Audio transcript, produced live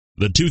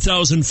The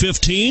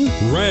 2015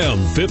 Ram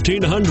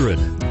 1500.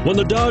 When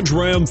the Dodge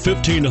Ram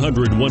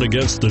 1500 went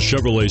against the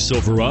Chevrolet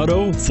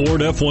Silverado,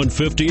 Ford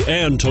F-150,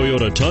 and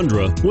Toyota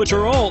Tundra, which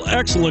are all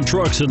excellent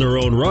trucks in their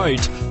own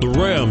right, the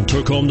Ram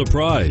took home the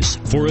prize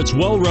for its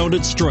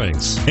well-rounded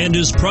strengths and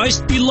is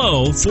priced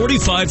below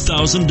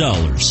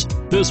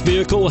 $45,000. This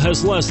vehicle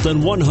has less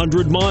than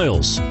 100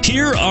 miles.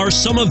 Here are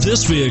some of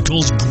this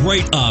vehicle's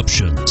great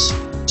options: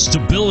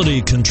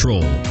 stability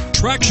control,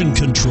 traction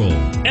control,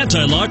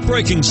 anti-lock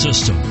braking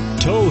system,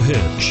 tow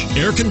hitch,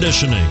 air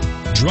conditioning,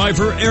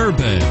 driver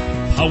airbag,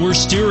 power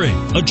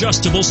steering,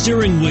 adjustable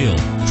steering wheel,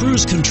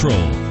 cruise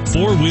control,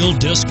 four-wheel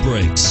disc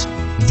brakes.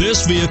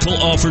 This vehicle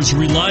offers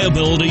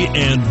reliability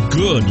and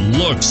good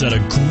looks at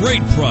a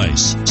great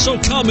price. So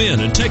come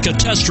in and take a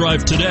test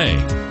drive today.